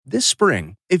This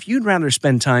spring, if you'd rather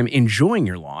spend time enjoying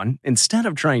your lawn instead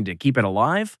of trying to keep it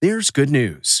alive, there's good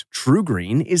news. True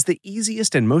Green is the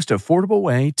easiest and most affordable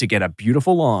way to get a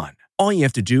beautiful lawn. All you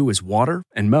have to do is water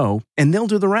and mow, and they'll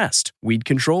do the rest. Weed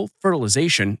control,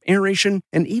 fertilization, aeration,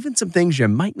 and even some things you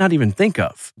might not even think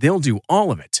of. They'll do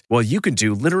all of it, while you can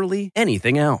do literally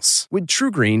anything else. With True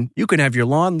Green, you can have your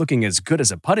lawn looking as good as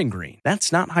a putting green.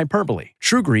 That's not hyperbole.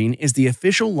 True Green is the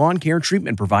official lawn care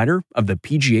treatment provider of the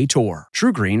PGA Tour.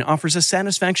 True Green offers a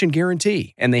satisfaction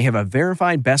guarantee, and they have a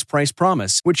verified best price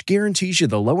promise, which guarantees you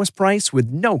the lowest price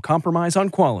with no compromise on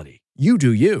quality. You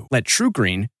do you. Let True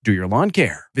Green do your lawn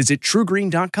care. Visit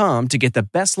truegreen.com to get the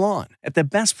best lawn at the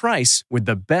best price with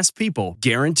the best people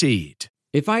guaranteed.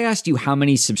 If I asked you how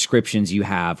many subscriptions you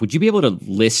have, would you be able to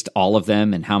list all of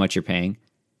them and how much you're paying?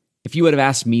 If you would have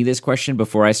asked me this question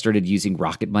before I started using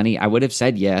Rocket Money, I would have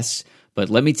said yes. But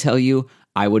let me tell you,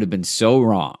 I would have been so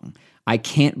wrong. I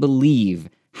can't believe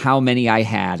how many I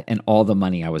had and all the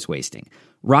money I was wasting.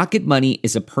 Rocket Money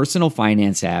is a personal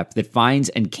finance app that finds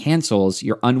and cancels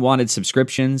your unwanted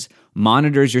subscriptions,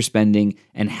 monitors your spending,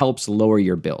 and helps lower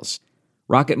your bills.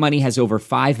 Rocket Money has over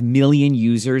 5 million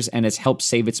users and has helped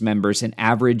save its members an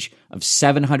average of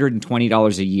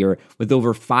 $720 a year with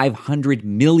over 500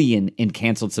 million in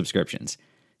canceled subscriptions.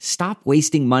 Stop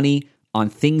wasting money on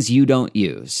things you don't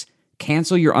use.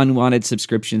 Cancel your unwanted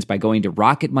subscriptions by going to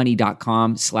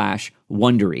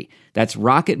rocketmoney.com/Wondery. That's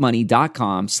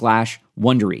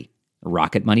rocketmoney.com/Wondery.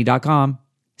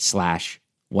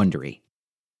 rocketmoney.com/Wondery.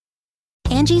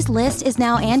 Angie's List is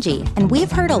now Angie, and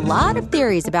we've heard a lot of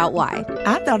theories about why.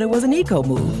 I thought it was an eco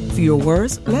move. Fewer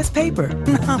words, less paper.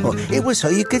 No, it was so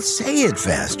you could say it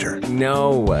faster.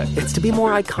 No, it's to be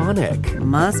more iconic.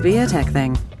 Must be a tech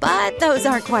thing. But those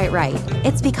aren't quite right.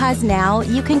 It's because now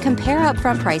you can compare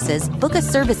upfront prices, book a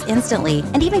service instantly,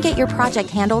 and even get your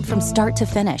project handled from start to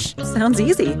finish. Sounds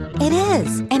easy. It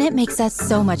is, and it makes us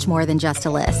so much more than just a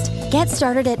list. Get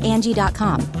started at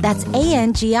Angie.com. That's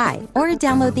ANGI, or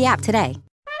download the app today.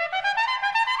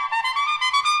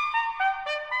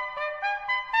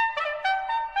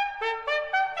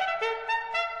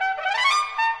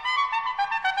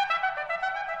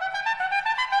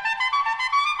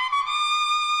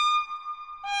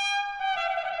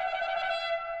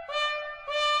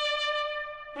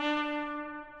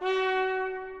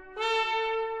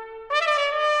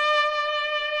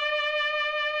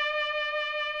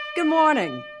 Good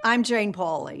morning. I'm Jane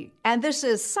Pauley, and this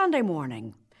is Sunday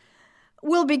Morning.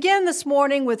 We'll begin this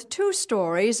morning with two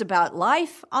stories about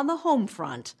life on the home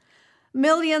front.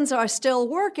 Millions are still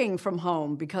working from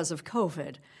home because of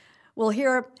COVID. We'll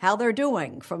hear how they're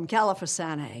doing from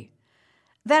Califasane.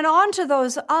 Then on to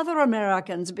those other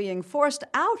Americans being forced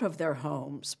out of their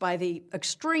homes by the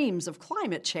extremes of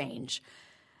climate change.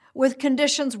 With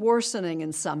conditions worsening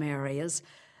in some areas,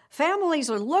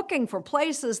 families are looking for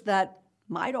places that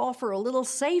might offer a little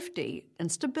safety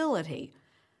and stability.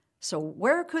 So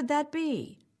where could that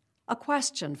be? A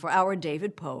question for our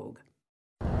David Pogue.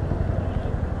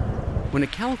 When a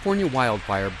California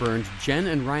wildfire burned Jen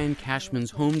and Ryan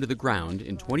Cashman's home to the ground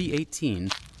in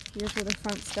 2018, here's where the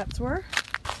front steps were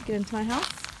to get into my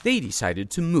house. They decided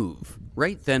to move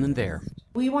right then and there.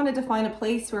 We wanted to find a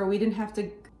place where we didn't have to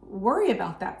worry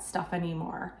about that stuff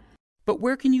anymore. But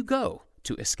where can you go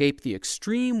to escape the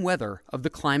extreme weather of the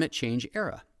climate change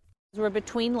era? We're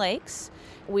between lakes.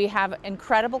 We have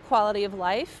incredible quality of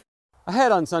life.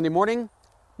 Ahead on Sunday Morning,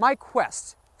 my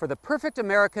quest for the perfect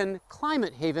American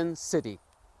climate haven city.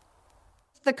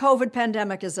 The COVID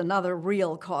pandemic is another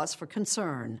real cause for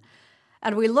concern,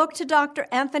 and we look to Dr.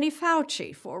 Anthony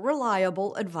Fauci for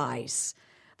reliable advice.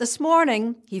 This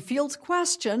morning, he fields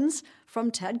questions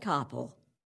from Ted Koppel.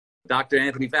 Dr.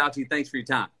 Anthony Fauci, thanks for your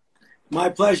time. My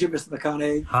pleasure, Mr.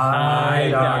 McConaughey.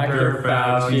 Hi, Dr.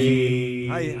 Fauci.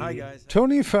 Hi, guys.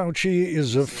 Tony Fauci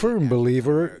is a firm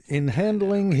believer in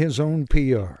handling his own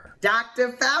PR.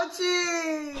 Dr.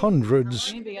 Fauci!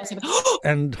 Hundreds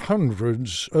and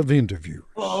hundreds of interviews.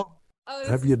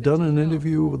 Have you done an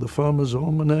interview with the Farmer's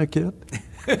Almanac yet?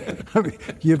 I mean,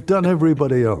 you've done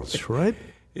everybody else, right?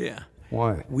 Yeah.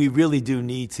 Why? We really do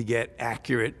need to get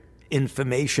accurate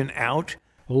information out.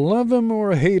 Love him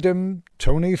or hate him,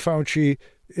 Tony Fauci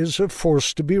is a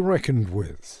force to be reckoned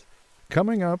with.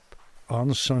 Coming up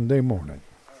on Sunday Morning.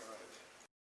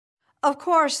 Of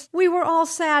course, we were all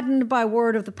saddened by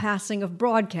word of the passing of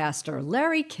broadcaster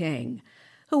Larry King,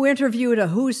 who interviewed a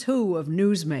who's who of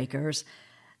newsmakers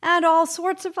and all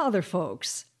sorts of other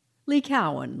folks. Lee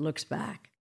Cowan looks back.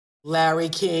 Larry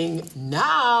King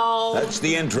now. That's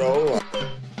the intro.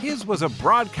 His was a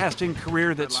broadcasting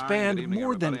career that spanned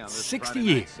more than 60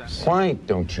 years. Why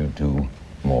don't you do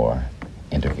more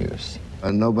interviews?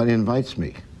 Nobody invites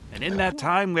me. And in that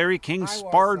time, Larry King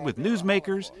sparred with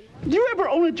newsmakers. Do you ever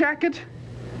own a jacket?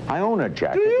 I own a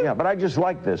jacket, yeah, but I just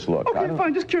like this look. Okay,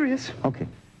 fine, just curious. Okay.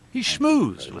 He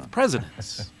schmoozed with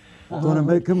presidents. Gonna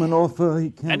make him an offer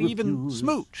he can't And even refuse.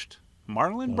 smooched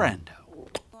Marlon Brando.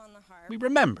 We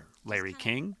remember Larry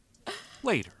King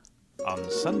later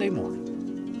on Sunday morning.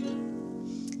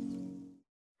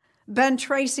 Ben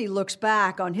Tracy looks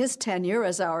back on his tenure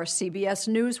as our CBS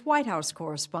News White House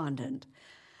correspondent.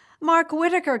 Mark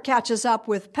Whitaker catches up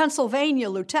with Pennsylvania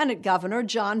Lieutenant Governor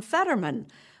John Fetterman,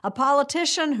 a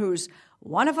politician who's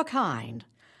one of a kind.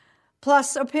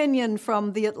 Plus opinion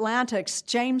from The Atlantic's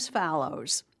James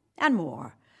Fallows, and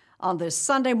more on this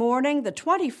Sunday morning, the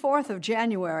 24th of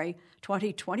January,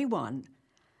 2021.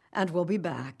 And we'll be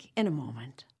back in a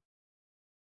moment.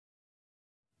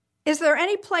 Is there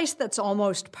any place that's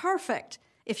almost perfect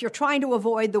if you're trying to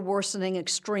avoid the worsening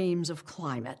extremes of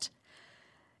climate?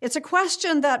 It's a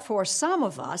question that for some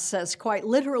of us has quite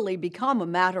literally become a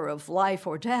matter of life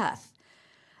or death.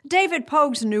 David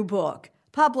Pogue's new book,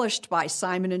 published by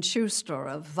Simon & Schuster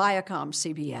of Viacom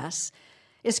CBS,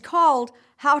 is called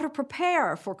How to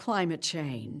Prepare for Climate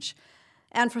Change.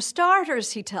 And for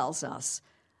starters, he tells us,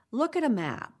 look at a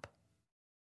map.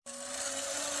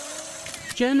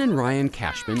 Jen and Ryan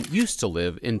Cashman used to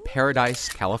live in Paradise,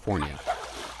 California.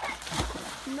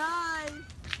 Nice.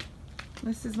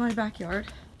 This is my backyard.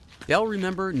 They'll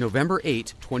remember November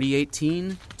 8,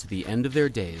 2018, to the end of their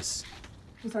days.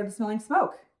 We started smelling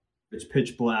smoke. It's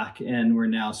pitch black, and we're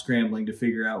now scrambling to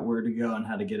figure out where to go and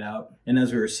how to get out. And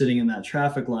as we were sitting in that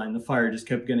traffic line, the fire just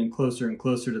kept getting closer and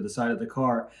closer to the side of the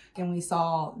car. And we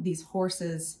saw these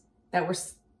horses that were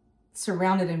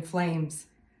surrounded in flames.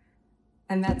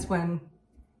 And that's where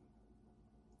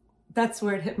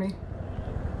it hit me.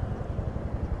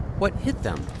 What hit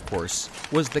them, of course,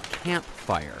 was the Camp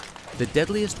Fire, the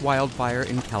deadliest wildfire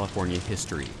in California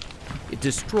history. It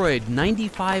destroyed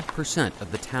 95%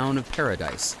 of the town of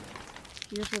Paradise.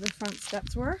 Here's where the front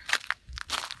steps were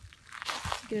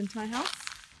to get into my house.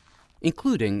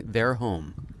 Including their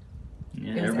home.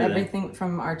 Yeah, it was everything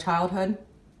from our childhood,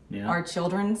 our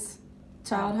children's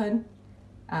childhood.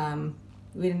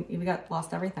 We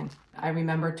lost everything. I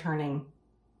remember turning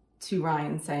to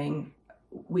Ryan saying,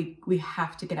 we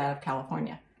have to get out of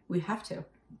California. We have to.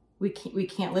 We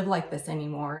can't live like this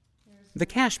anymore. The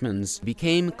Cashmans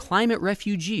became climate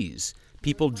refugees,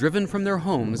 people driven from their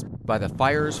homes by the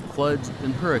fires, floods,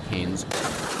 and hurricanes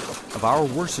of our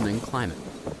worsening climate.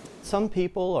 Some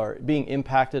people are being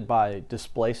impacted by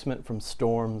displacement from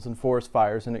storms and forest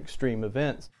fires and extreme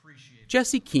events.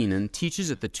 Jesse Keenan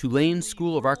teaches at the Tulane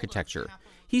School of Architecture.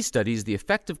 He studies the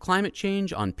effect of climate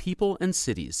change on people and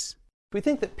cities. We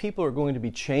think that people are going to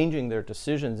be changing their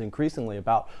decisions increasingly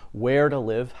about where to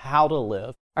live, how to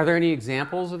live. Are there any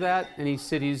examples of that? Any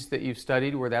cities that you've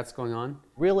studied where that's going on?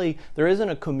 Really, there isn't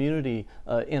a community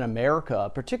in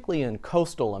America, particularly in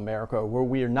coastal America, where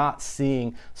we are not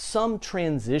seeing some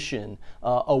transition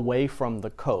away from the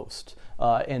coast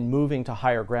and moving to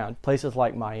higher ground. Places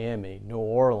like Miami, New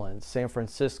Orleans, San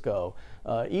Francisco,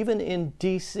 even in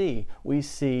D.C., we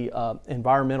see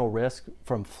environmental risk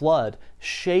from flood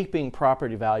shaping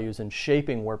property values and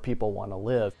shaping where people want to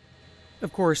live.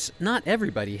 Of course, not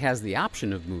everybody has the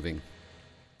option of moving.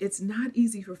 It's not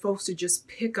easy for folks to just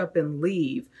pick up and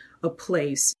leave a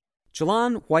place.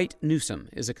 Jalon White Newsom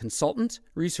is a consultant,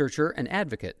 researcher, and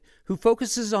advocate who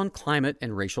focuses on climate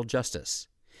and racial justice.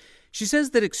 She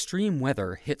says that extreme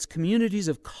weather hits communities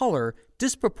of color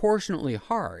disproportionately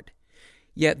hard,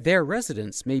 yet their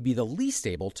residents may be the least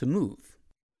able to move.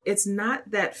 It's not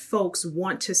that folks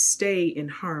want to stay in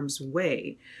harm's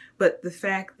way, but the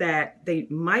fact that they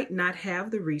might not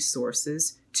have the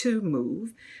resources to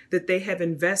move, that they have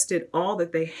invested all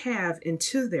that they have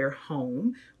into their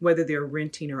home, whether they're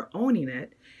renting or owning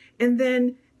it. And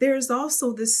then there's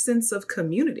also this sense of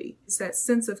community. It's that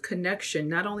sense of connection,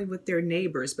 not only with their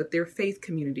neighbors, but their faith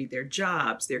community, their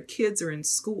jobs, their kids are in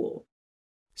school.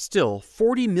 Still,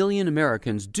 40 million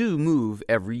Americans do move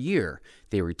every year.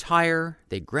 They retire,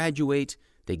 they graduate,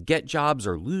 they get jobs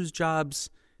or lose jobs,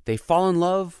 they fall in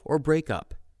love or break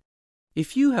up.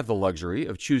 If you have the luxury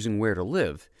of choosing where to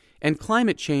live, and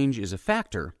climate change is a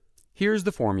factor, here's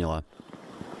the formula.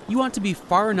 You want to be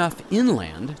far enough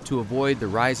inland to avoid the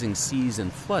rising seas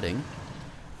and flooding,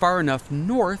 far enough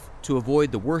north to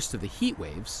avoid the worst of the heat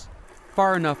waves,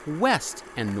 far enough west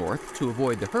and north to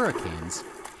avoid the hurricanes,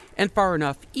 and far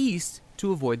enough east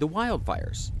to avoid the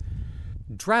wildfires.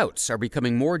 Droughts are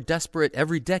becoming more desperate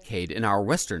every decade in our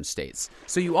western states,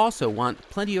 so you also want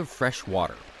plenty of fresh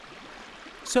water.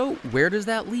 So where does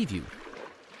that leave you?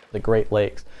 The Great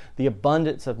Lakes, the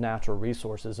abundance of natural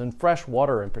resources and fresh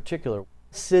water in particular.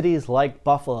 Cities like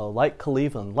Buffalo, like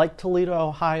Cleveland, like Toledo,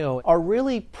 Ohio are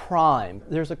really prime.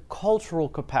 There's a cultural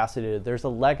capacity, there's a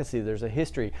legacy, there's a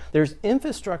history, there's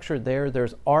infrastructure there,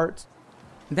 there's arts.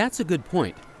 That's a good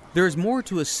point. There's more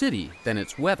to a city than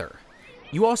its weather.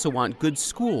 You also want good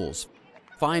schools,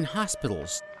 fine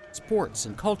hospitals, sports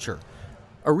and culture,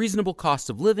 a reasonable cost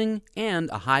of living, and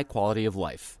a high quality of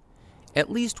life.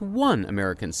 At least one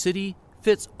American city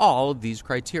fits all of these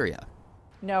criteria.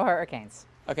 No hurricanes.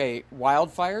 Okay,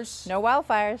 wildfires? No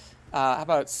wildfires. How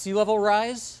about sea level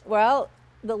rise? Well,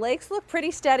 the lakes look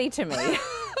pretty steady to me.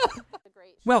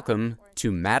 Welcome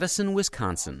to Madison,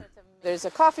 Wisconsin. There's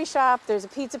a coffee shop, there's a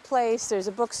pizza place, there's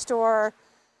a bookstore.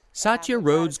 Satya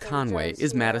Rhodes Conway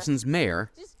is Madison's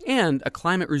mayor and a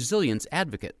climate resilience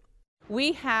advocate.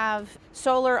 We have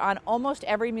solar on almost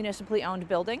every municipally owned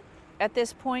building. At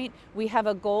this point, we have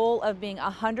a goal of being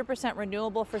 100%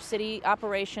 renewable for city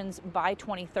operations by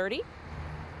 2030.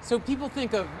 So people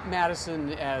think of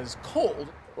Madison as cold.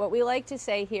 What we like to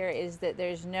say here is that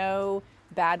there's no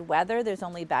bad weather, there's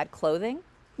only bad clothing.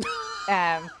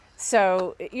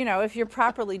 So, if you're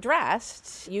properly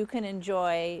dressed, you can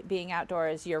enjoy being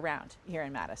outdoors year-round here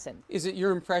in Madison. Is it your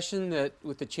impression that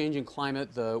with the changing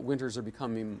climate, the winters are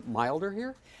becoming milder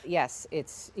here? Yes,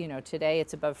 it's, today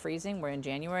it's above freezing. We're in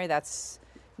January. That's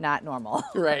not normal.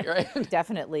 Right.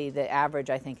 Definitely the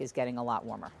average, I think, is getting a lot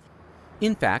warmer.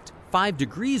 In fact, 5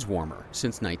 degrees warmer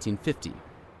since 1950.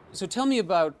 So tell me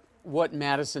about what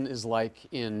Madison is like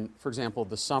in, for example,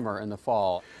 the summer and the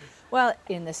fall. Well,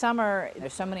 in the summer,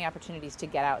 there's so many opportunities to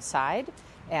get outside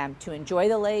and to enjoy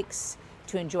the lakes,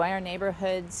 to enjoy our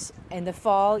neighborhoods. In the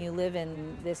fall, you live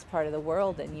in this part of the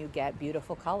world and you get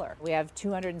beautiful color. We have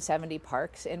 270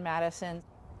 parks in Madison.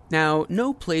 Now,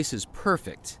 no place is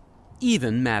perfect,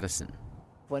 even Madison.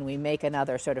 When we make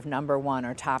another sort of number 1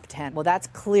 or top 10, well, that's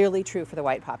clearly true for the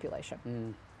white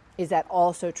population. Is that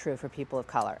also true for people of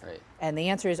color? Right. And the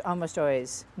answer is almost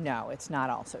always no, it's not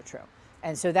also true.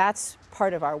 And so that's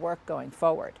part of our work going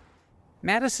forward.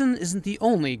 Madison isn't the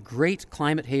only great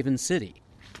climate haven city.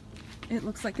 It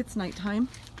looks like it's nighttime.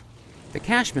 The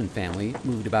Cashman family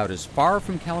moved about as far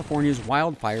from California's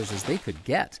wildfires as they could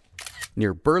get,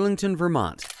 near Burlington,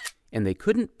 Vermont, and they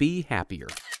couldn't be happier.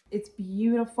 It's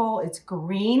beautiful. It's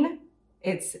green.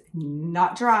 It's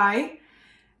not dry.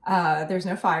 There's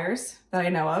no fires that I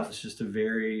know of. It's just a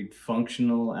very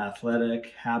functional,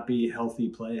 athletic, happy, healthy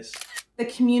place. The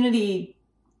community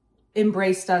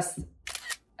embraced us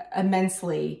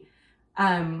immensely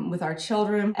with our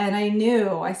children. And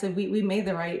I said, we made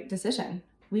the right decision.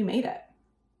 We made it.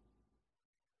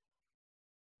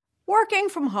 Working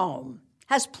from home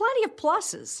has plenty of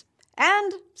pluses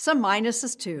and some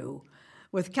minuses too.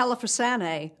 With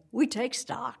Califasane, we take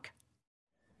stock.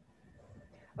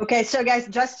 Okay, so guys,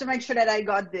 just to make sure that I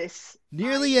got this.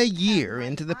 Nearly a year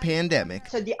into the pandemic,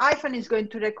 So the iPhone is going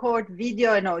to record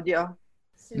video and audio.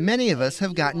 many of us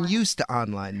have gotten used to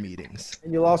online meetings.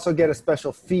 And you'll also get a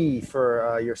special fee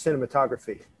for your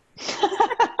cinematography.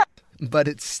 But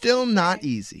it's still not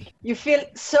easy. You feel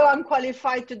so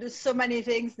unqualified to do so many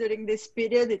things during this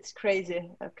period. It's crazy.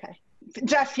 Okay.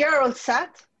 Jeff, you're all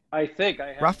set? I think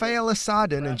I have. Raphael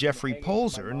Asadin and Jeffrey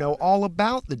Polzer know all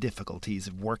about the difficulties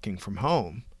of working from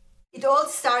home. It all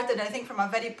started, I think, from a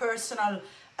very personal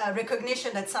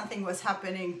recognition that something was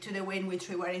happening to the way in which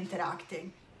we were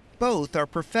interacting. Both are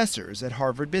professors at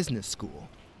Harvard Business School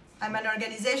I'm an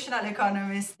organizational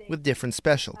economist. with different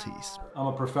specialties. I'm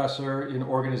a professor in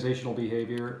organizational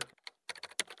behavior.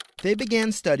 They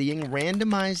began studying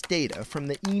randomized data from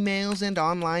the emails and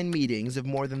online meetings of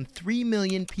more than 3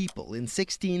 million people in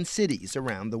 16 cities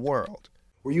around the world.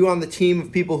 Were you on the team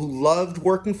of people who loved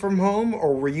working from home,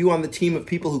 or were you on the team of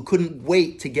people who couldn't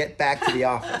wait to get back to the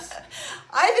office?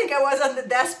 I think I was on the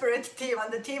desperate team, on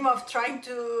the team of trying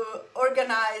to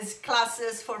organize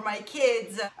classes for my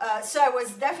kids. So I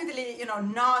was definitely,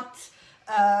 not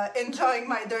enjoying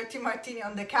my dirty martini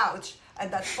on the couch at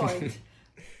that point.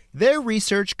 Their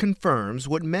research confirms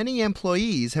what many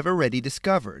employees have already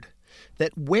discovered,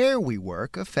 that where we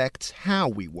work affects how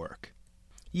we work.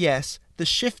 Yes, the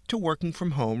shift to working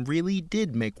from home really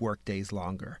did make workdays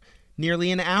longer,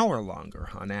 nearly an hour longer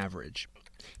on average.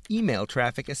 Email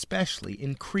traffic especially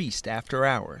increased after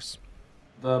hours.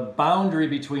 The boundary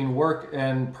between work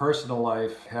and personal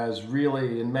life has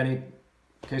really, in many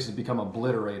cases, become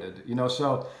obliterated.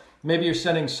 So maybe you're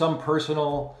sending some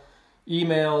personal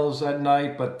emails at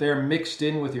night, but they're mixed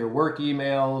in with your work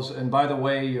emails. And by the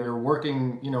way, you're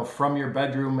working, from your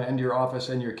bedroom and your office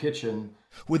and your kitchen.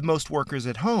 With most workers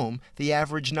at home, the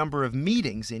average number of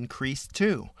meetings increased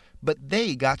too, But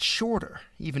they got shorter,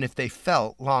 even if they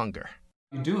felt longer.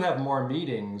 You do have more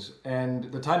meetings,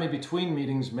 and the time in between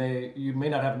meetings you may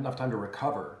not have enough time to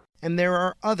recover. And there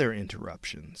are other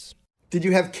interruptions. Did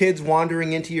you have kids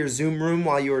wandering into your Zoom room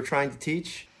while you were trying to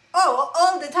teach? Oh,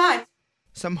 all the time.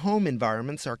 Some home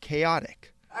environments are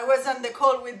chaotic. I was on the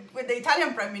call with the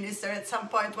Italian Prime Minister at some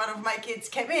point. One of my kids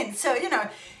came in. So,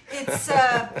 it's,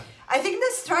 I think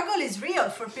the struggle is real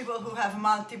for people who have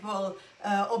multiple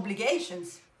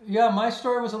obligations. Yeah, my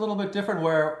story was a little bit different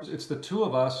where it's the two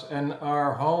of us and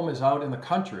our home is out in the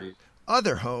country.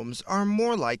 Other homes are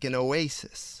more like an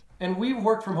oasis. And we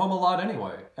worked from home a lot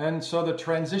anyway. And so the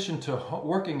transition to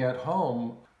working at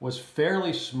home was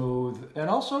fairly smooth and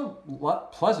also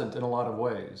pleasant in a lot of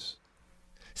ways.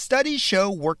 Studies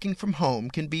show working from home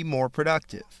can be more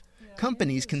productive.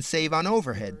 Companies can save on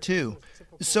overhead, too.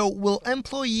 So will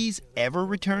employees ever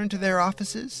return to their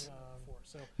offices?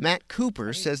 Matt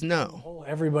Cooper says no.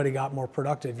 Everybody got more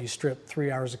productive. You strip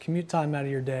 3 hours of commute time out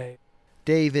of your day.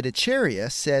 David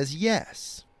Echeria says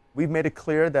yes. We've made it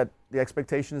clear that the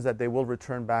expectation is that they will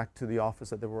return back to the office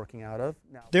that they're working out of.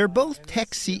 They're both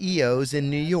tech CEOs in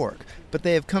New York, but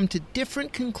they have come to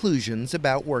different conclusions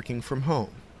about working from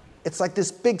home. It's like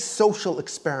this big social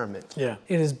experiment. Yeah.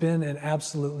 It has been an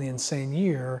absolutely insane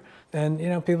year. And,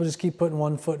 people just keep putting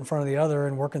one foot in front of the other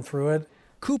and working through it.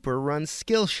 Cooper runs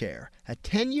Skillshare, a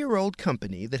 10-year-old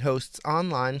company that hosts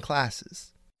online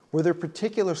classes. Were there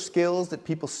particular skills that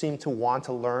people seemed to want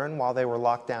to learn while they were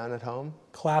locked down at home?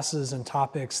 Classes and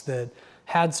topics that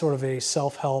had sort of a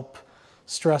self-help,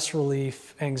 stress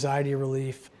relief, anxiety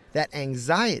relief. That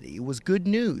anxiety was good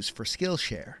news for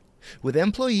Skillshare. With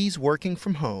employees working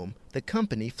from home, the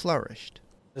company flourished.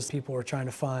 As people were trying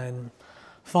to find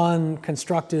fun,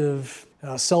 constructive,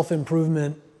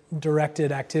 self-improvement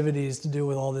directed activities to do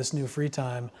with all this new free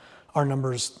time, our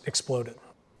numbers exploded.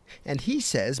 And he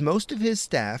says most of his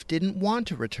staff didn't want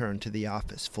to return to the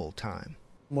office full time.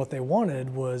 What they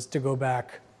wanted was to go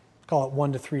back, call it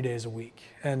 1 to 3 days a week.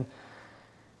 And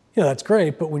that's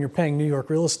great, but when you're paying New York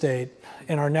real estate,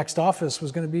 and our next office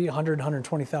was going to be $100,000,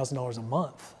 $120,000 a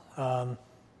month.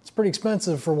 It's pretty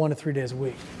expensive for 1 to 3 days a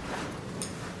week.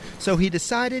 So he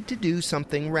decided to do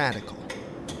something radical.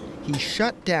 He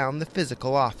shut down the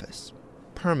physical office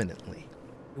permanently.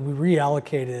 We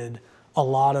reallocated a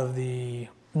lot of the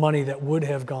money that would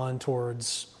have gone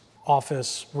towards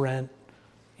office rent,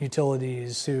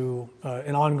 utilities, to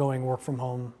an ongoing work from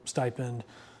home stipend.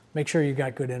 Make sure you've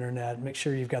got good internet, make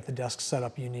sure you've got the desk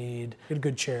setup you need, get a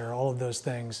good chair, all of those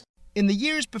things. In the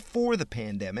years before the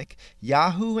pandemic,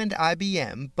 Yahoo and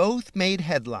IBM both made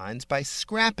headlines by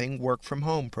scrapping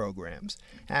work-from-home programs,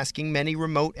 asking many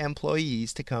remote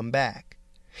employees to come back.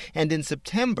 And in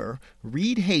September,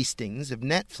 Reed Hastings of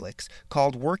Netflix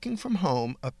called working from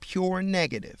home a pure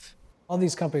negative. All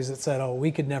these companies that said,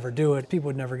 we could never do it, people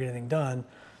would never get anything done,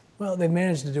 well, they've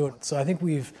managed to do it. So I think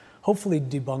we've hopefully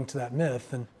debunked that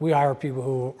myth, and we hire people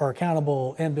who are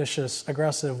accountable, ambitious,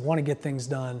 aggressive, want to get things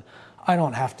done. I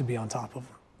don't have to be on top of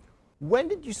them. When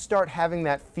did you start having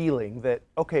that feeling that,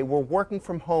 okay, we're working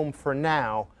from home for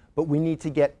now, but we need to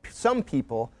get some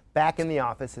people back in the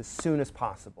office as soon as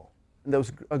possible? And there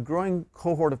was a growing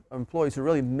cohort of employees who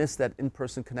really missed that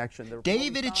in-person connection.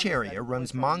 David Echeria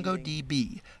runs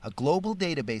MongoDB, a global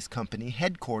database company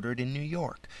headquartered in New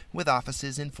York, with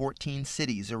offices in 14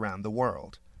 cities around the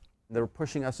world. They were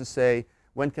pushing us to say,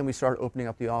 when can we start opening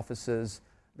up the offices?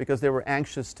 Because they were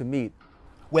anxious to meet.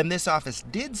 When this office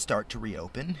did start to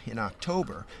reopen in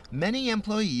October, many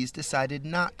employees decided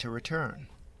not to return.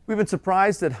 We've been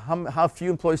surprised at how few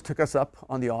employees took us up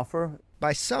on the offer.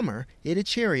 By summer,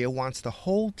 Echeria wants the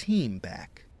whole team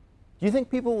back. Do you think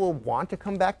people will want to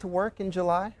come back to work in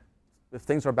July? If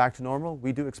things are back to normal,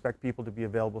 we do expect people to be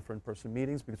available for in-person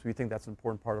meetings because we think that's an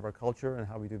important part of our culture and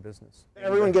how we do business.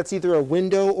 Everyone gets either a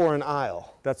window or an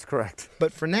aisle. That's correct.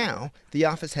 But for now, the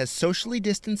office has socially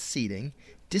distanced seating,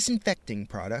 disinfecting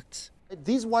products.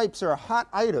 These wipes are a hot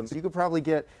item. You could probably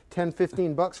get $10,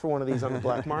 $15 for one of these on the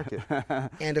black market.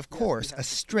 And of course, a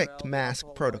strict mask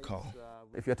protocol.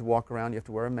 If you have to walk around, you have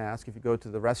to wear a mask. If you go to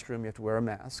the restroom, you have to wear a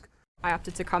mask. I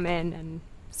opted to come in and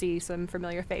see some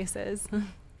familiar faces.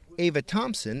 Ava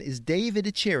Thompson is David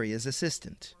Echeria's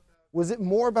assistant. Was it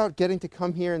more about getting to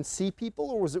come here and see people,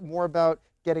 or was it more about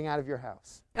getting out of your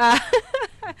house?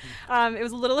 It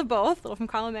was a little of both, a little from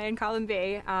column A and column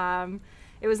B.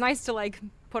 It was nice to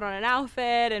put on an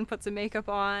outfit and put some makeup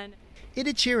on.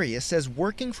 Echeria says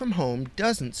working from home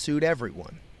doesn't suit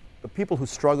everyone. The people who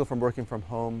struggle from working from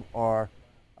home are,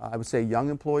 I would say, young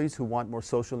employees who want more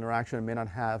social interaction and may not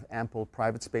have ample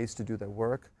private space to do their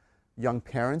work. Young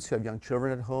parents who have young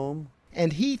children at home.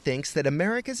 And he thinks that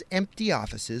America's empty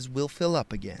offices will fill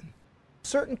up again.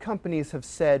 Certain companies have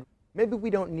said, maybe we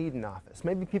don't need an office.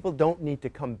 Maybe people don't need to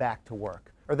come back to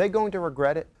work. Are they going to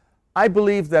regret it? I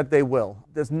believe that they will.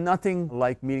 There's nothing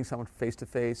like meeting someone face to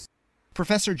face.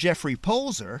 Professor Jeffrey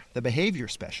Polzer, the behavior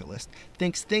specialist,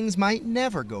 thinks things might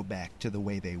never go back to the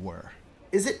way they were.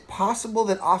 Is it possible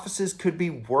that offices could be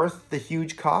worth the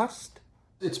huge cost?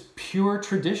 It's pure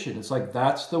tradition. It's like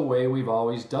that's the way we've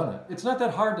always done it. It's not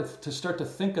that hard to start to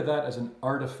think of that as an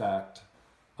artifact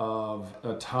of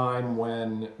a time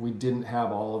when we didn't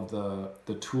have all of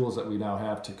the tools that we now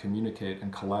have to communicate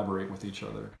and collaborate with each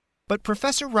other. But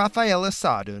Professor Rafaela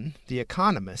Sadun, the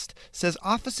economist, says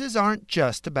offices aren't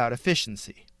just about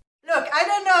efficiency. Look, I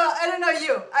don't know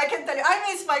you. I can tell you,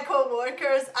 I miss my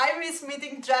co-workers. I miss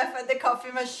meeting Jeff at the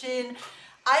coffee machine.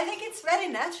 I think it's very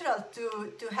natural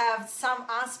to have some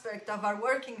aspect of our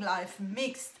working life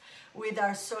mixed with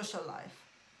our social life.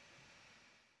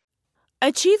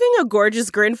 Achieving a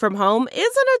gorgeous grin from home isn't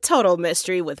a total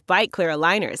mystery with Bite Clear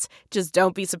aligners. Just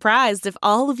don't be surprised if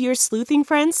all of your sleuthing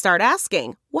friends start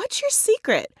asking, "What's your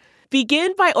secret?"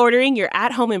 Begin by ordering your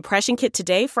at-home impression kit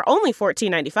today for only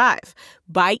 $14.95.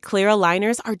 Bite Clear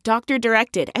aligners are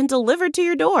doctor-directed and delivered to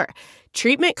your door.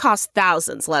 Treatment costs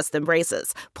thousands less than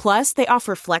braces. Plus, they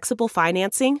offer flexible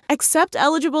financing, accept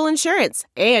eligible insurance,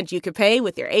 and you can pay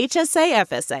with your HSA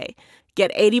FSA.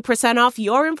 Get 80% off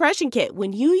your impression kit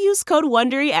when you use code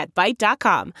WONDERY at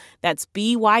Byte.com. That's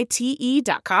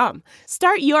BYTE.com.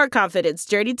 Start your confidence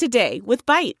journey today with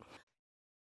Byte.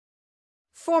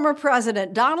 Former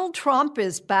President Donald Trump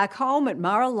is back home at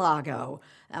Mar-a-Lago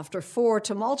after 4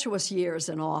 tumultuous years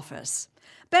in office.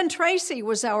 Ben Tracy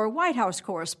was our White House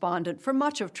correspondent for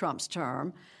much of Trump's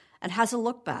term and has a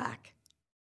look back.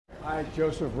 I,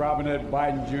 Joseph Robinette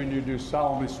Biden Jr., do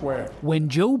solemnly swear. When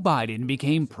Joe Biden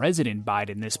became President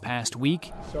Biden this past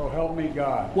week, so help me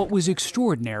God, what was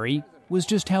extraordinary was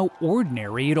just how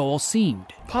ordinary it all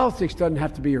seemed. Politics doesn't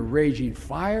have to be a raging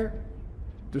fire,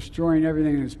 destroying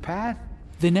everything in its path.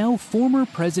 The now former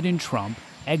President Trump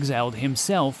exiled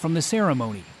himself from the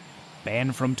ceremony.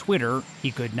 Banned from Twitter,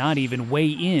 he could not even weigh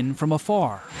in from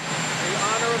afar. The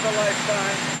honor of a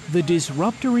lifetime. The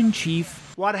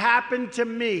disruptor-in-chief. What happened to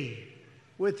me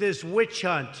with this witch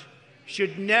hunt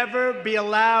should never be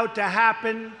allowed to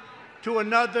happen to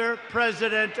another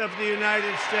president of the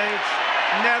United States.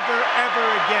 Never, ever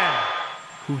again.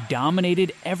 Who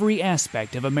dominated every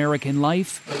aspect of American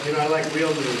life. But I like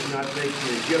real news, not fake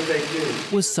news. You're fake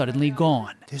news. Was suddenly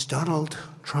gone. Is Donald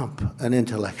Trump an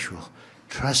intellectual?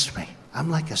 Trust me, I'm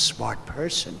like a smart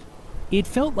person. It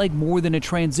felt like more than a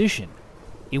transition.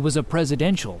 It was a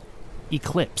presidential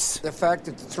eclipse. The fact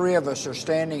that the three of us are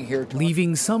standing here,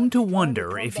 leaving some to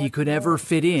wonder if he could ever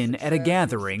fit in at a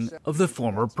gathering of the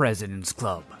former president's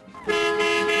club.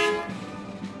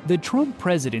 The Trump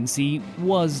presidency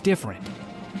was different.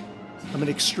 I'm an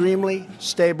extremely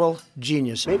stable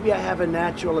genius. Maybe I have a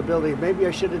natural ability. Maybe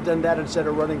I should have done that instead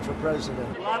of running for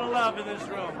president. A lot of love in this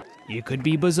room. It could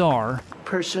be bizarre.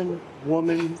 Person,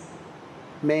 woman,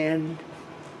 man,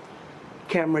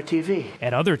 camera, TV.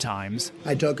 At other times,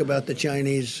 I talk about the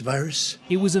Chinese virus.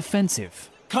 It was offensive.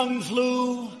 Kung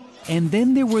flu. And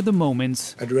then there were the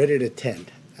moments I'd rate it a 10.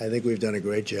 I think we've done a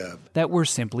great job. That were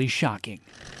simply shocking.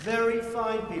 Very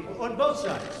fine people on both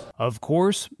sides. Of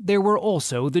course, there were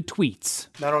also the tweets.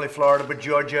 Not only Florida, but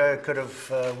Georgia could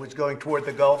have was going toward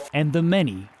the Gulf. And the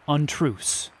many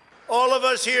untruths. All of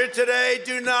us here today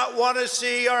do not want to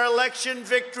see our election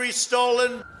victory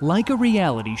stolen. Like a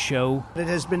reality show, it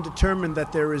has been determined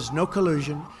that there is no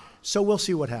collusion, so we'll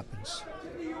see what happens.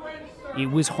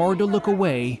 It was hard to look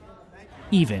away,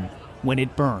 even when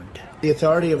it burned. The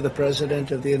authority of the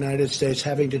President of the United States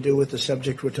having to do with the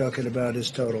subject we're talking about is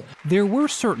total. There were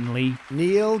certainly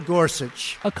Neil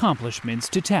Gorsuch accomplishments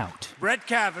to tout. Brett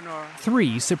Kavanaugh.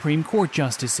 3 Supreme Court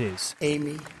justices.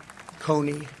 Amy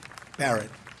Coney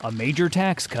Barrett. A major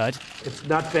tax cut. It's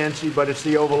not fancy, but it's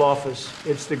the Oval Office.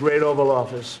 It's the great Oval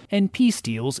Office. And peace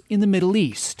deals in the Middle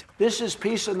East. This is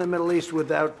peace in the Middle East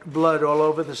without blood all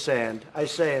over the sand. I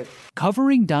say it.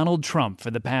 Covering Donald Trump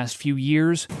for the past few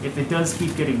years. If it does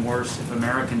keep getting worse, if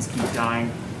Americans keep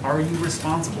dying, are you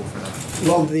responsible for that?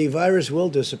 Well, the virus will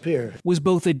disappear. Was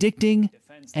both addicting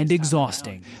and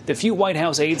exhausting. The few White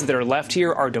House aides that are left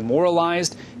here are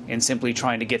demoralized and simply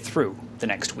trying to get through the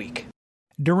next week.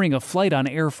 During a flight on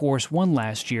Air Force One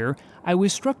last year, I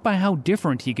was struck by how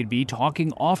different he could be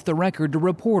talking off the record to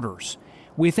reporters.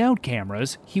 Without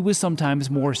cameras, he was sometimes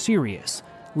more serious,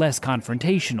 less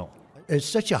confrontational. It's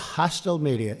such a hostile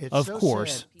media. It's of so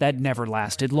course, sad. That never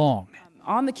lasted long.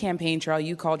 On the campaign trail,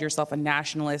 you called yourself a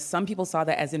nationalist. Some people saw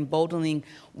that as emboldening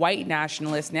white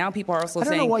nationalists. Now people are also I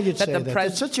don't saying know why you'd that say the that.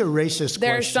 president. That's such a racist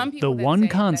There are question. some people The that one say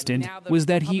constant that now the was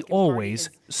that he Republican Party always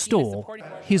is stole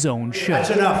his own show. That's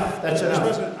enough. That's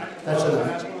enough. That's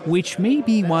enough. Which may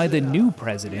be why the new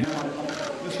president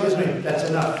Excuse me. That's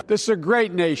enough. This is a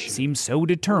great nation. seems so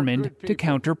determined to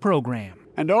counter-program.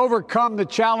 And to overcome the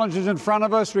challenges in front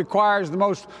of us requires the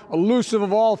most elusive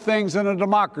of all things in a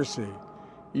democracy,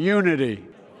 unity.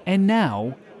 And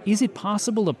now, is it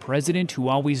possible a president who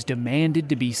always demanded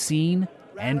to be seen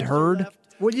and heard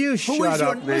Will you shut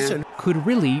up, man? Listen. could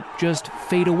really just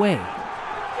fade away?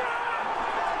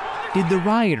 Did the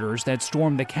rioters that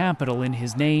stormed the Capitol in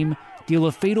his name deal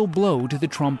a fatal blow to the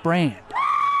Trump brand?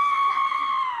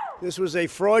 This was a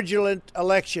fraudulent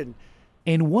election.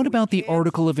 And what about the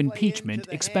article of impeachment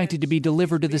expected to be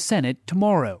delivered to the Senate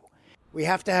tomorrow? We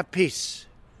have to have peace.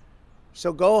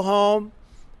 So go home.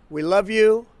 We love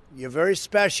you. You're very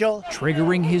special.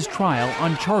 Triggering his trial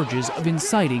on charges of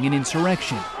inciting an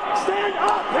insurrection. Stand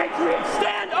up, patriots!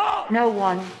 Stand up! No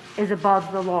one is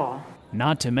above the law.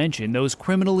 Not to mention those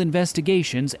criminal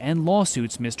investigations and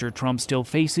lawsuits Mr. Trump still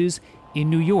faces in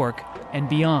New York and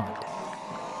beyond.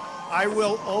 I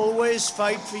will always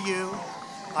fight for you.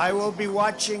 I will be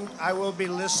watching. I will be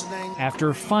listening.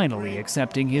 After finally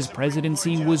accepting his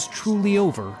presidency was truly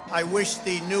over, I wish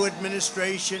the new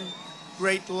administration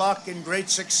great luck and great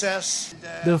success.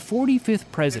 the 45th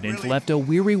president left a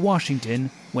weary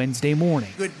Washington Wednesday morning,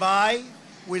 Goodbye.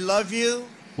 We love you.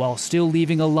 while still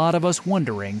leaving a lot of us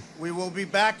wondering We will be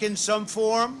back in some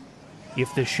form.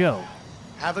 if the show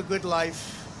Have a good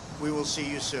life. We will see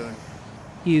you soon.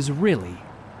 is really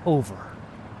over.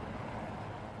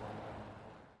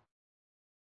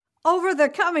 Over the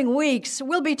coming weeks,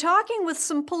 we'll be talking with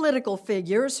some political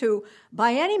figures who,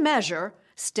 by any measure,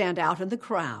 stand out in the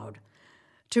crowd.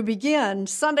 To begin,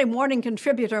 Sunday morning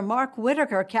contributor Mark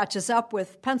Whitaker catches up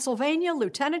with Pennsylvania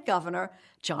Lieutenant Governor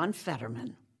John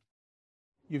Fetterman.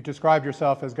 You've described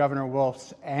yourself as Governor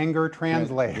Wolf's anger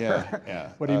translator.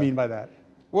 Yeah. What do you mean by that?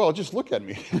 Well, just look at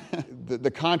me. the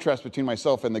contrast between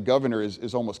myself and the governor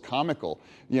is almost comical,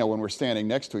 when we're standing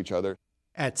next to each other.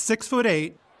 At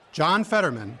 6'8", John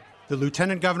Fetterman, the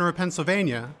Lieutenant Governor of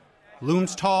Pennsylvania,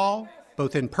 looms tall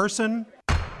both in person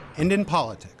and in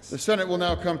politics. The Senate will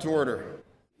now come to order.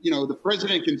 The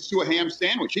president can sue a ham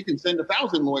sandwich. He can send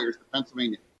 1,000 lawyers to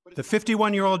Pennsylvania. The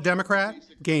 51-year-old Democrat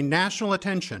gained national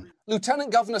attention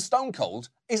Lieutenant Governor Stone Cold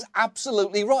is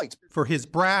absolutely right for his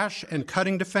brash and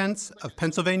cutting defense of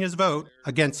Pennsylvania's vote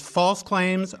against false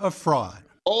claims of fraud.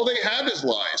 All they have is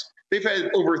lies. They've had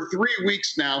over 3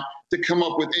 weeks now to come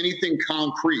up with anything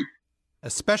concrete.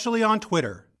 Especially on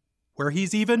Twitter, where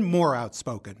he's even more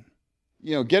outspoken.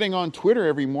 Getting on Twitter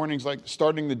every morning is like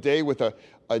starting the day with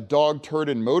a dog turd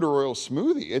and motor oil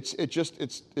smoothie.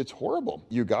 It's horrible.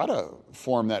 You gotta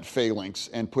form that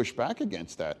phalanx and push back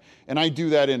against that. And I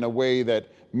do that in a way that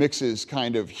mixes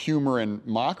kind of humor and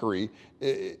mockery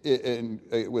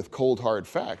with cold hard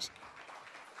facts.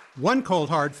 One cold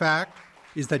hard fact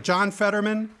is that John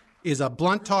Fetterman is a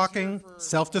blunt-talking,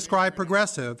 self-described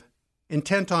progressive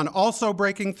intent on also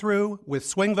breaking through with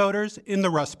swing voters in the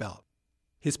Rust Belt.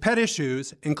 His pet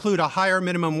issues include a higher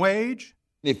minimum wage.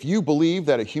 If you believe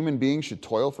that a human being should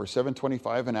toil for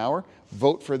 $7.25 an hour,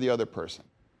 vote for the other person.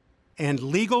 And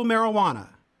legal marijuana,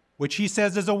 which he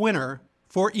says is a winner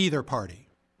for either party.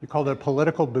 You called it a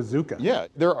political bazooka. Yeah,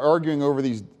 they're arguing over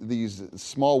these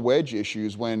small wedge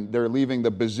issues when they're leaving the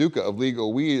bazooka of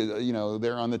legal weed,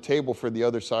 they're on the table for the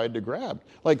other side to grab.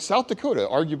 Like South Dakota,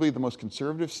 arguably the most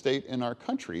conservative state in our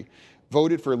country,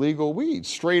 voted for legal weed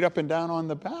straight up and down on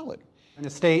the ballot. In a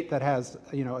state that has,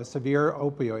 a severe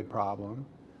opioid problem,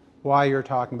 why you're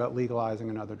talking about legalizing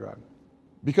another drug?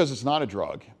 Because it's not a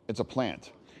drug, it's a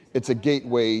plant. It's a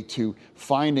gateway to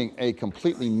finding a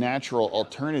completely natural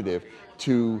alternative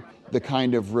to the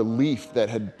kind of relief that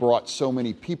had brought so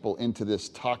many people into this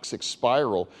toxic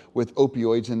spiral with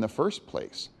opioids in the first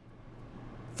place.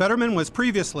 Fetterman was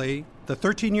previously the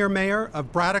 13-year mayor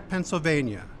of Braddock,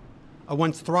 Pennsylvania, a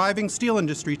once thriving steel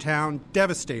industry town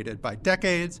devastated by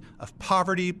decades of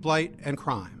poverty, blight, and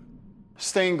crime.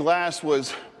 Stained glass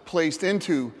was placed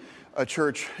into a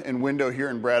church and window here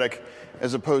in Braddock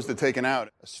as opposed to taken out.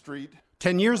 A street.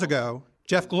 10 years ago,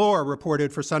 Jeff Glor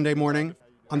reported for Sunday Morning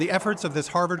on the efforts of this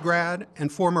Harvard grad and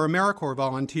former AmeriCorps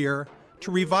volunteer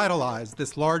to revitalize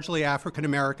this largely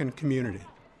African-American community.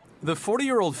 The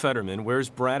 40-year-old Fetterman wears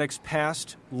Braddock's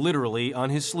past literally on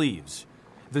his sleeves.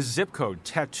 The zip code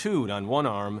tattooed on one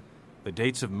arm, the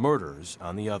dates of murders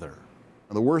on the other.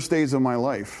 The worst days of my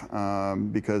life,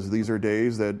 because these are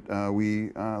days that we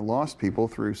lost people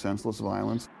through senseless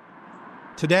violence.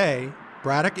 Today,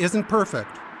 Braddock isn't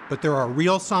perfect, but there are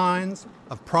real signs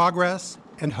of progress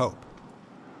and hope.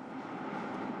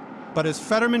 But as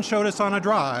Fetterman showed us on a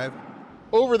drive,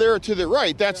 over there to the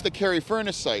right, that's the Cary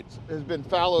Furnace site. It has been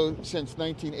fallow since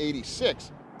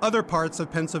 1986. other parts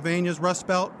of Pennsylvania's Rust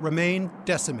Belt remain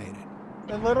decimated.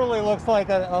 It literally looks like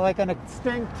an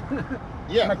extinct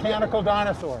mechanical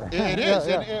dinosaur. It is,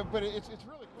 but it's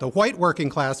really... The white working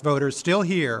class voters still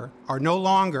here are no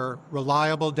longer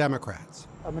reliable Democrats.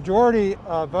 A majority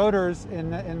of voters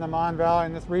in the Mon Valley,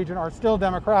 in this region, are still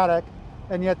Democratic,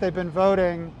 and yet they've been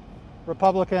voting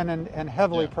Republican and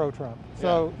heavily pro-Trump.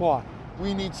 So why?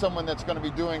 We need someone that's going to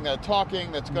be doing that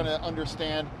talking, that's going to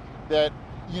understand that,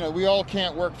 we all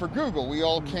can't work for Google. We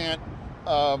all can't,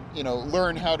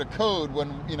 learn how to code when,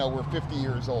 we're 50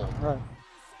 years old. Right.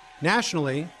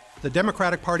 Nationally, the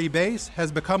Democratic Party base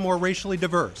has become more racially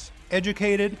diverse,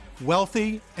 educated,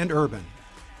 wealthy, and urban.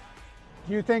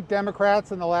 Do you think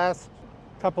Democrats in the last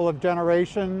couple of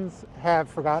generations have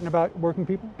forgotten about working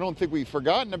people? I don't think we've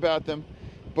forgotten about them,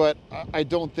 but I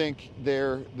don't think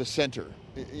they're the center,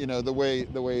 the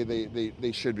way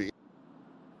they should be.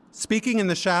 Speaking in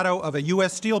the shadow of a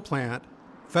U.S. steel plant,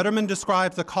 Fetterman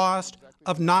describes the cost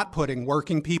of not putting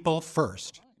working people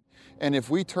first. And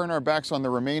if we turn our backs on the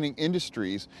remaining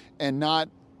industries and not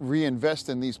reinvest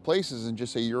in these places and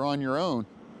just say you're on your own,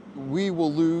 we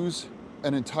will lose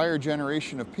an entire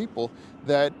generation of people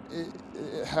that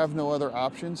have no other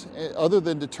options other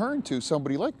than to turn to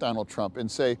somebody like Donald Trump and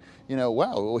say,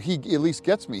 wow, well, he at least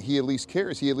gets me, he at least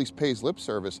cares, he at least pays lip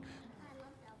service.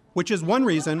 Which is one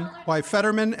reason why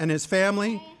Fetterman and his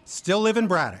family still live in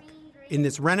Braddock, in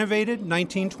this renovated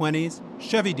 1920s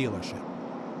Chevy dealership.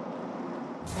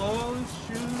 Clothes,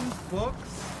 shoes,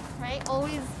 books. Right,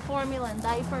 always formula and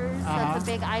diapers. That's a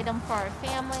big item for our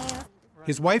family.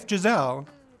 His wife Giselle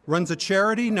runs a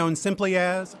charity known simply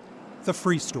as the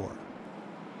Free Store.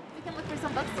 We can look for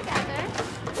some books together.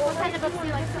 What kind of books do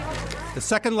you like to read? The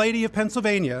Second Lady of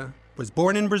Pennsylvania was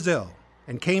born in Brazil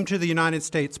and came to the United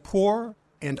States poor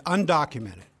and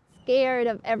undocumented. Scared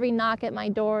of every knock at my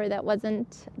door that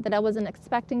I wasn't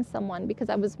expecting someone because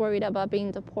I was worried about being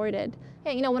deported.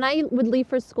 Yeah, when I would leave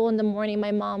for school in the morning,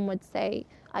 my mom would say,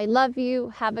 "I love you,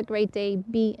 have a great day,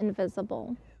 be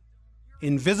invisible."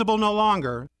 Invisible no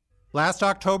longer, last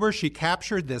October she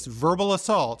captured this verbal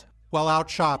assault while out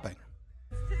shopping.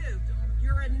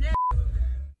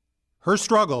 Her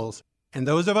struggles, and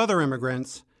those of other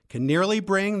immigrants, can nearly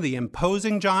bring the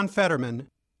imposing John Fetterman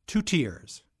to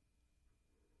tears.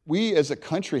 We as a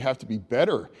country have to be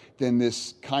better than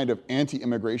this kind of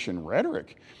anti-immigration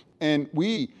rhetoric. And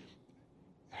we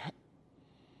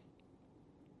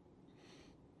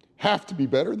have to be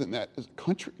better than that as a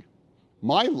country.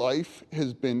 My life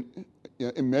has been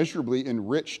immeasurably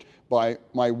enriched by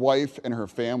my wife and her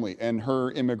family and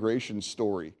her immigration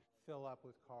story.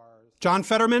 John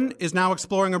Fetterman is now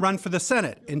exploring a run for the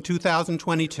Senate in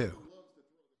 2022.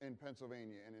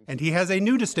 And he has a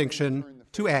new distinction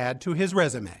to add to his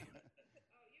resume.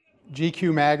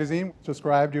 GQ magazine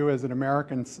described you as an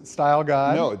American style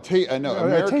guide.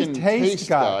 American taste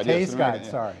guide. Taste guide,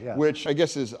 sorry. Yes. Which I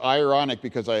guess is ironic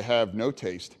because I have no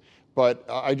taste, but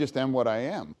I just am what I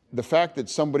am. The fact that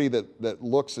somebody that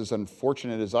looks as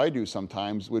unfortunate as I do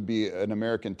sometimes would be an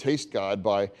American taste guide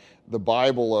by the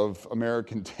Bible of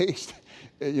American taste,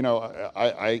 I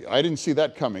didn't see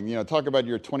that coming. Talk about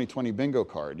your 2020 bingo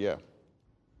card, yeah.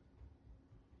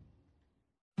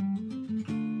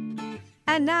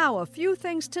 And now a few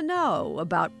things to know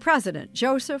about President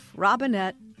Joseph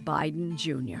Robinette Biden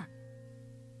Jr.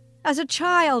 As a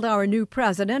child, our new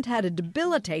president had a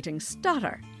debilitating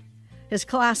stutter. His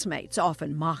classmates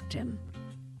often mocked him.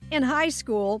 In high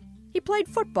school, he played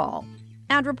football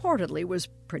and reportedly was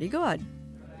pretty good.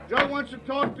 Joe wants to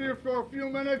talk to you for a few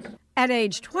minutes. At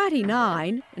age 29,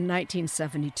 in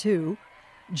 1972,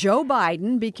 Joe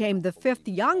Biden became the fifth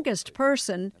youngest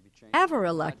person ever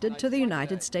elected to the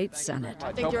United States Senate.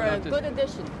 I think you're a good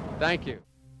addition. Thank you.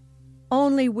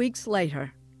 Only weeks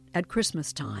later, at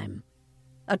Christmas time,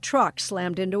 a truck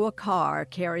slammed into a car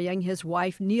carrying his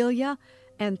wife Nelia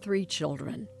and 3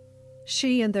 children.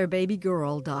 She and their baby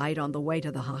girl died on the way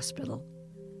to the hospital.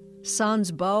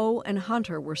 Sons Bo and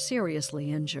Hunter were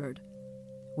seriously injured.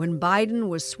 When Biden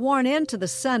was sworn into the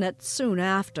Senate soon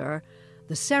after,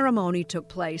 the ceremony took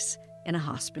place in a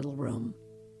hospital room.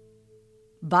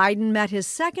 Biden met his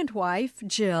second wife,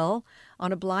 Jill,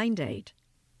 on a blind date.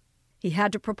 He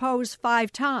had to propose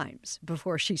 5 times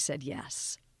before she said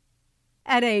yes.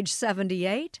 At age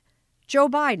 78, Joe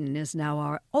Biden is now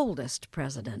our oldest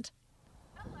president.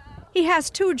 He has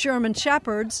 2 German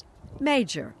shepherds,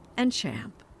 Major and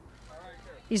Champ.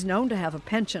 He's known to have a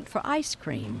penchant for ice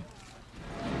cream.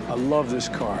 I love this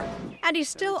car. And he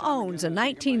still owns a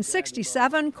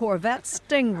 1967 Corvette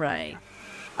Stingray,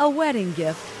 a wedding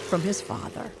gift from his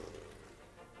father.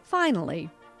 Finally,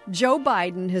 Joe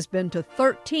Biden has been to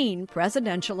 13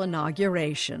 presidential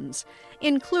inaugurations,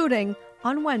 including,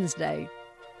 on Wednesday,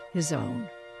 his own.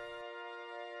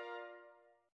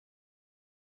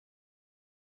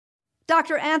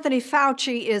 Dr. Anthony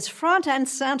Fauci is front and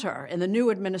center in the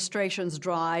new administration's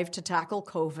drive to tackle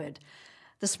COVID.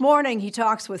 This morning, he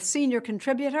talks with senior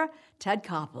contributor Ted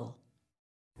Koppel.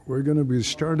 We're going to be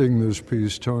starting this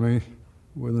piece, Tony,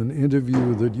 with an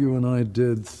interview that you and I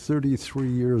did 33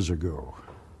 years ago.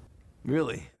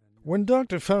 Really? When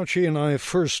Dr. Fauci and I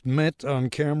first met on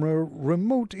camera,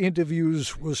 remote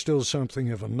interviews was still something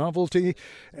of a novelty,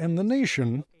 and the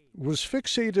nation was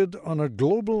fixated on a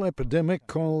global epidemic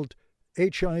called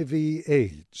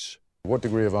HIV/AIDS. What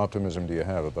degree of optimism do you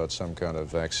have about some kind of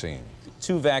vaccine?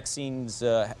 2 vaccines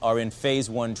are in phase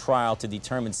 1 trial to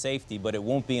determine safety, but it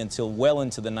won't be until well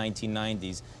into the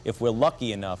 1990s. If we're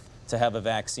lucky enough to have a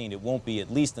vaccine, it won't be at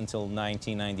least until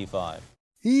 1995.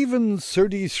 Even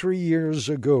 33 years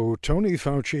ago, Tony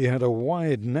Fauci had a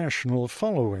wide national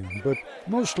following, but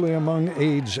mostly among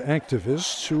AIDS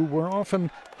activists who were often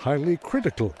highly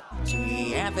critical.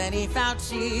 Gee, Anthony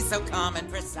Fauci, so calm and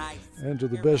precise. And to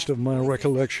the best of my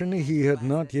recollection, he had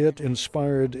not yet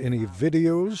inspired any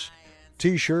videos,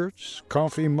 T-shirts,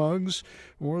 coffee mugs,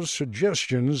 or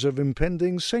suggestions of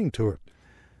impending sainthood.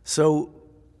 So,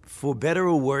 for better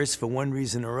or worse, for one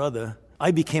reason or other,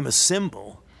 I became a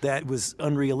symbol that was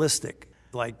unrealistic,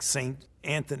 like Saint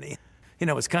Anthony. You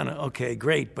know, it's kind of, okay,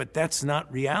 great, but that's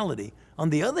not reality.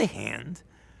 On the other hand,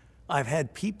 I've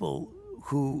had people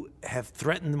who have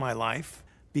threatened my life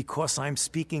because I'm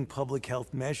speaking public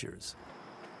health measures.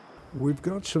 We've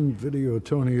got some video,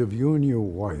 Tony, of you and your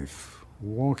wife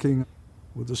walking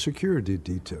with a security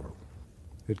detail.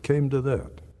 It came to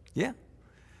that.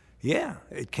 Yeah,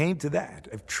 it came to that.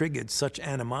 I've triggered such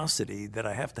animosity that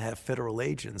I have to have federal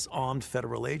agents, armed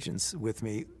federal agents with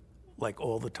me, like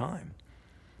all the time.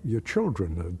 Your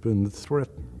children have been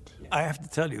threatened. I have to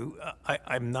tell you,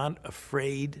 I'm not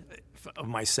afraid of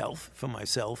myself, for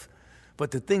myself, but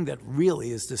the thing that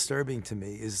really is disturbing to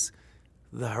me is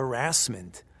the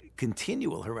harassment,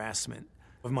 continual harassment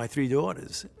of my 3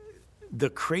 daughters. The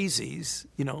crazies,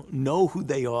 know who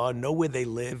they are, know where they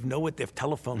live, know what their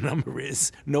telephone number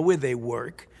is, know where they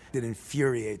work. It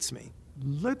infuriates me.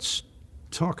 Let's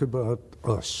talk about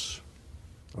us,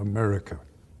 America.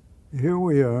 Here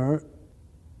we are.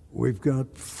 We've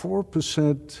got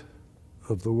 4%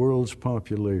 of the world's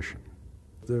population.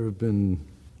 There have been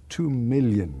 2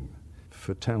 million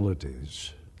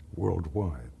fatalities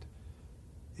worldwide.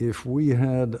 If we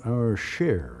had our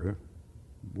share,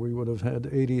 we would have had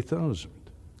 80,000.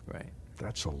 Right.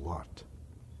 That's a lot.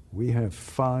 We have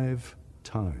 5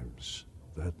 times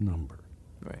that number.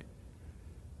 Right.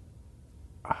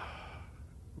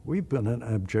 We've been an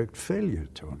abject failure,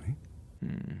 Tony.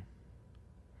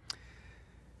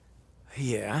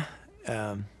 Yeah.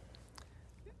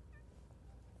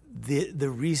 The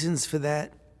reasons for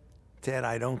that, Ted,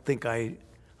 I don't think I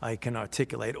can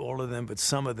articulate all of them, but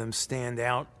some of them stand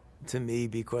out to me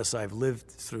because I've lived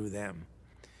through them.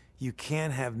 You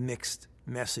can't have mixed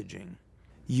messaging.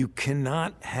 You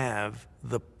cannot have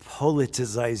the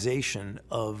politicization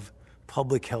of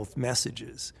public health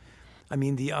messages. I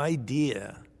mean, the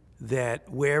idea that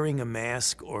wearing a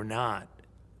mask or not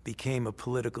became a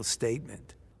political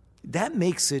statement, that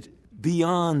makes it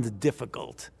beyond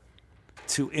difficult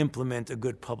to implement a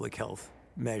good public health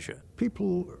measure.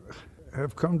 People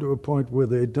have come to a point where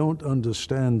they don't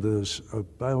understand this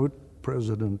about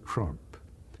President Trump.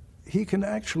 He can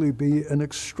actually be an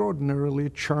extraordinarily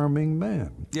charming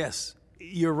man. Yes,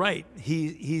 you're right.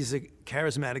 He's a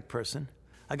charismatic person.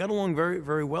 I got along very,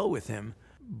 very well with him,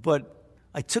 but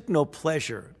I took no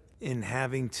pleasure in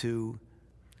having to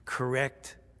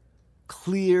correct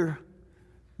clear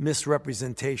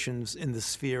misrepresentations in the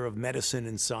sphere of medicine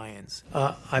and science.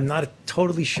 I'm not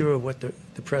totally sure what the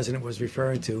president was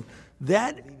referring to.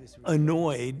 That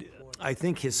annoyed, I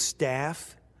think, his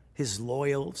staff, his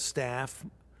loyal staff,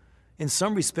 in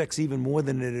some respects even more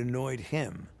than it annoyed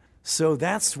him. So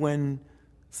that's when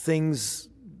things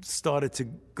started to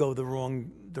go the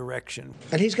wrong direction.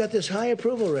 And he's got this high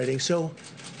approval rating, so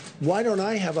why don't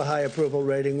I have a high approval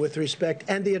rating with respect,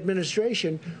 and the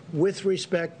administration, with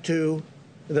respect to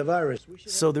the virus?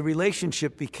 So the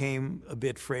relationship became a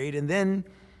bit frayed, and then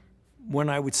when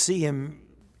I would see him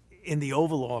in the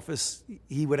Oval Office,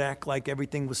 he would act like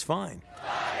everything was fine.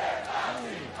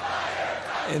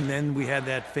 And then we had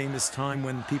that famous time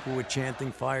when people were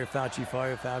chanting, "Fire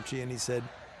Fauci," and he said,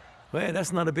 "Well,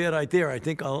 that's not a bad idea. I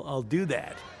think I'll do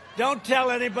that." Don't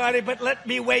tell anybody, but let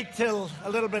me wait till a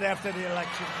little bit after the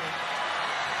election.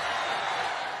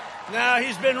 No,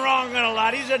 he's been wrong on a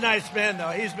lot. He's a nice man, though.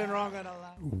 He's been wrong on a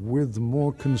lot. With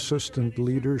more consistent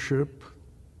leadership,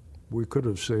 we could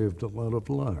have saved a lot of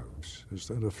lives. Is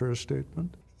that a fair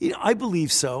statement? I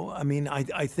believe so. I mean,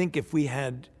 I think if we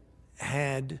had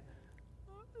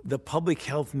the public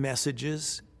health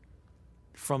messages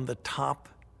from the top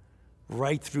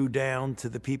right through down to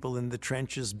the people in the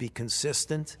trenches be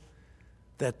consistent,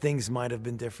 that things might have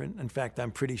been different. In fact,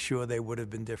 I'm pretty sure they would have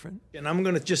been different. And I'm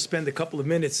going to just spend a couple of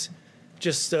minutes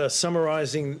just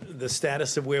summarizing the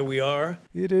status of where we are.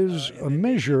 It is a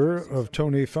measure of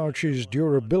Tony Fauci's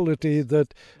durability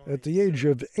that at the age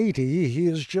of 80, he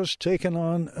has just taken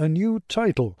on a new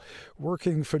title,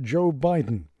 working for Joe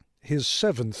Biden, his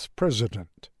 7th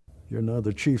president. You're now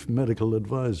the chief medical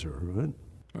advisor, right?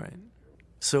 Right.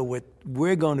 So what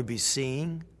we're going to be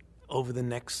seeing over the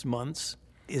next months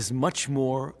is much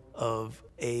more of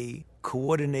a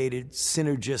coordinated,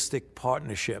 synergistic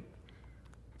partnership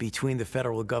between the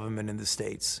federal government and the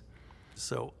states.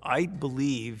 So I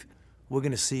believe we're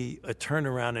going to see a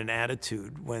turnaround in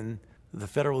attitude when the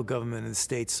federal government and the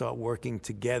states start working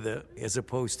together as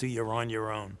opposed to you're on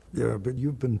your own. Yeah, but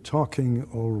you've been talking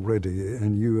already,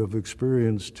 and you have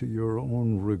experienced to your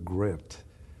own regret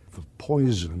the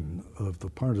poison of the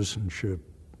partisanship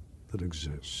that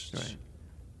exists. Right.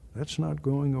 That's not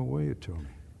going away, Tony.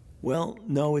 Well,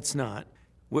 no, it's not.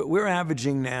 We're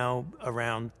averaging now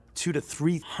around 200,000 to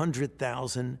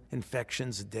 300,000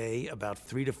 infections a day, about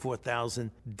 3,000 to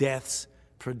 4,000 deaths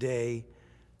per day.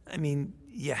 I mean,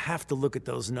 you have to look at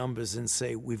those numbers and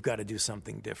say, we've got to do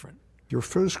something different. Your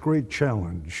first great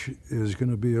challenge is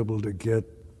going to be able to get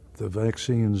the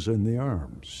vaccines in the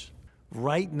arms.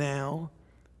 Right now,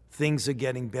 things are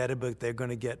getting better, but they're going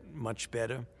to get much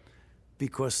better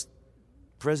because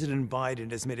President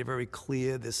Biden has made it very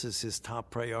clear this is his top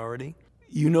priority.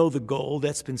 You know the goal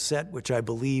that's been set, which I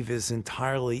believe is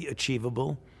entirely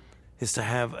achievable, is to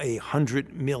have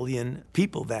 100 million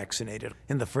people vaccinated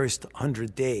in the first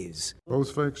 100 days.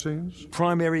 Both vaccines?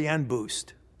 Primary and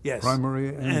boost, yes.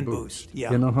 Primary and boost,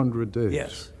 yeah. In 100 days?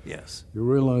 Yes, yes. You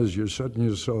realize you're setting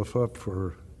yourself up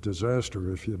for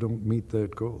disaster if you don't meet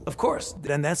that goal. Of course,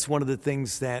 and that's one of the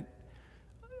things that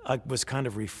was kind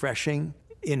of refreshing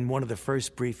in one of the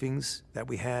first briefings that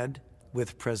we had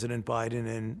with President Biden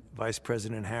and Vice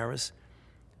President Harris,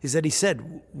 is that he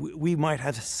said, we might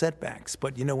have setbacks,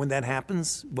 but you know when that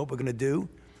happens, what we're going to do?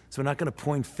 So we're not going to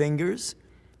point fingers,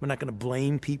 we're not going to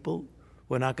blame people,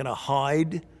 we're not going to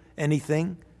hide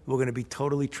anything, we're going to be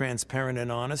totally transparent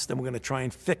and honest, and we're going to try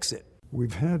and fix it.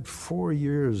 We've had 4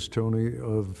 years, Tony,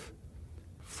 of,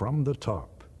 from the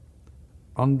top,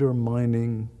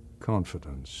 undermining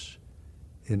confidence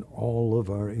in all of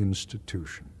our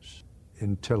institutions,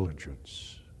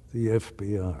 intelligence, the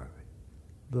FBI,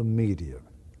 the media,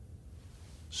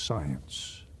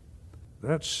 science.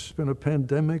 That's been a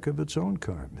pandemic of its own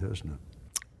kind, hasn't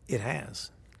it? It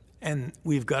has. And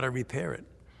we've got to repair it.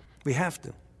 We have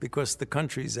to, because the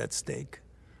country's at stake.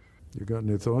 You got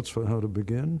any thoughts for how to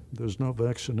begin? There's no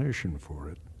vaccination for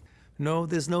it. No,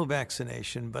 there's no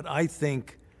vaccination, but I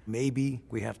think maybe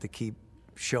we have to keep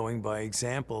showing by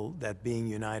example that being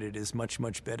united is much,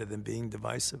 much better than being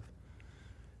divisive.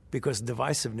 Because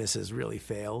divisiveness has really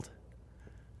failed.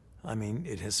 I mean,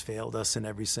 it has failed us in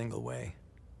every single way.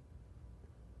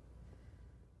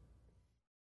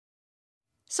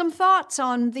 Some thoughts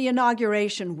on the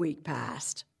inauguration week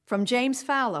past from James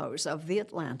Fallows of The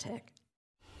Atlantic.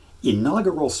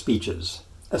 Inaugural speeches,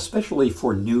 especially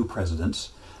for new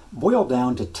presidents, boil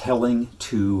down to telling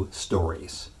two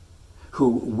stories: who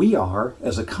we are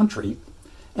as a country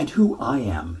and who I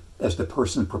am as the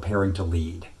person preparing to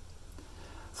lead.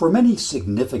 For many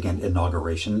significant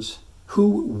inaugurations,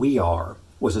 who we are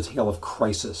was a tale of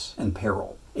crisis and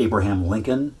peril. Abraham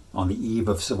Lincoln on the eve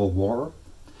of Civil War,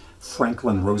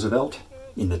 Franklin Roosevelt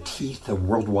in the teeth of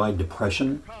worldwide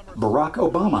depression, Barack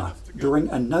Obama during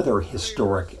another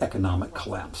historic economic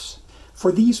collapse.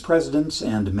 For these presidents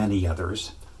and many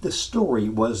others, the story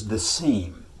was the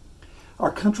same.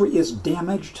 Our country is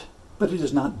damaged, but it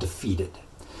is not defeated.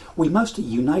 We must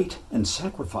unite and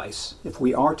sacrifice if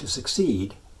we are to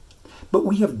succeed, but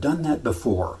we have done that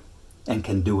before and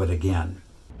can do it again.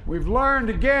 We've learned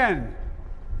again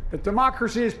that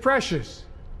democracy is precious.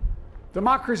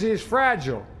 Democracy is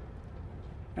fragile.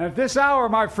 And at this hour,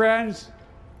 my friends,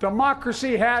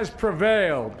 democracy has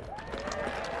prevailed.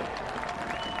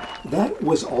 That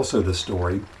was also the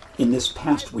story in this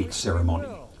past week's ceremony.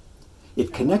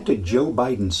 It connected Joe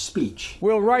Biden's speech.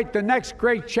 We'll write the next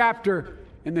great chapter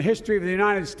in the history of the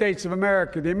United States of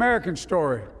America, the American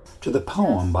story. To the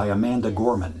poem by Amanda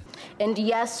Gorman. And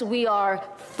yes, we are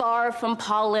far from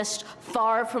polished,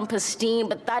 far from pristine,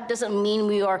 but that doesn't mean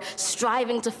we are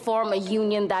striving to form a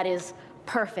union that is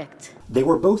perfect. They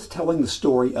were both telling the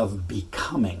story of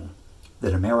becoming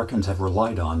that Americans have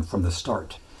relied on from the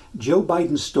start. Joe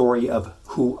Biden's story of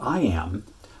who I am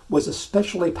was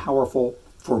especially powerful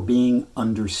for being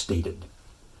understated.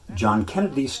 John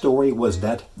Kennedy's story was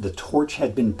that the torch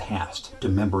had been passed to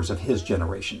members of his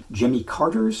generation. Jimmy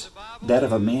Carter's, that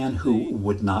of a man who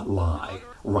would not lie.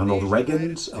 Ronald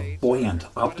Reagan's, of buoyant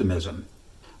optimism.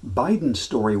 Biden's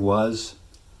story was,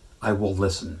 I will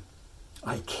listen.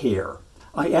 I care.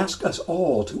 I ask us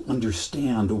all to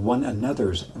understand one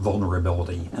another's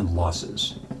vulnerability and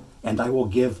losses, and I will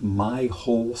give my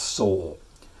whole soul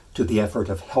to the effort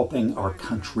of helping our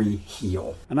country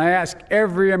heal. And I ask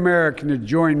every American to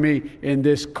join me in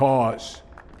this cause.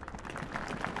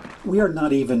 We are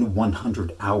not even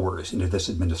 100 hours into this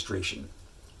administration.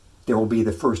 There will be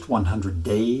the first 100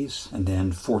 days and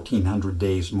then 1,400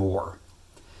 days more.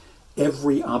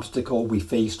 Every obstacle we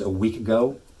faced a week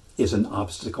ago is an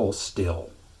obstacle still,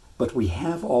 but we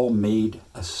have all made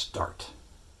a start.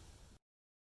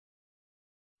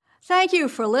 Thank you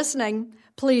for listening.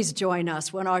 Please join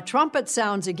us when our trumpet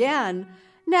sounds again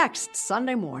next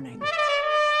Sunday morning.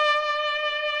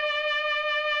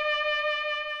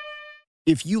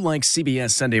 If you like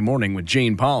CBS Sunday Morning with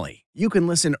Jane Pauley, you can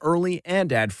listen early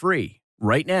and ad-free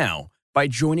right now by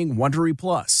joining Wondery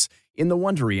Plus in the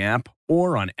Wondery app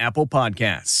or on Apple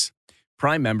Podcasts.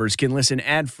 Prime members can listen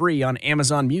ad-free on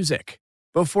Amazon Music.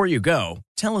 Before you go,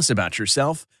 tell us about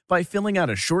yourself by filling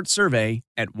out a short survey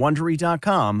at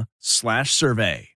Wondery.com/survey.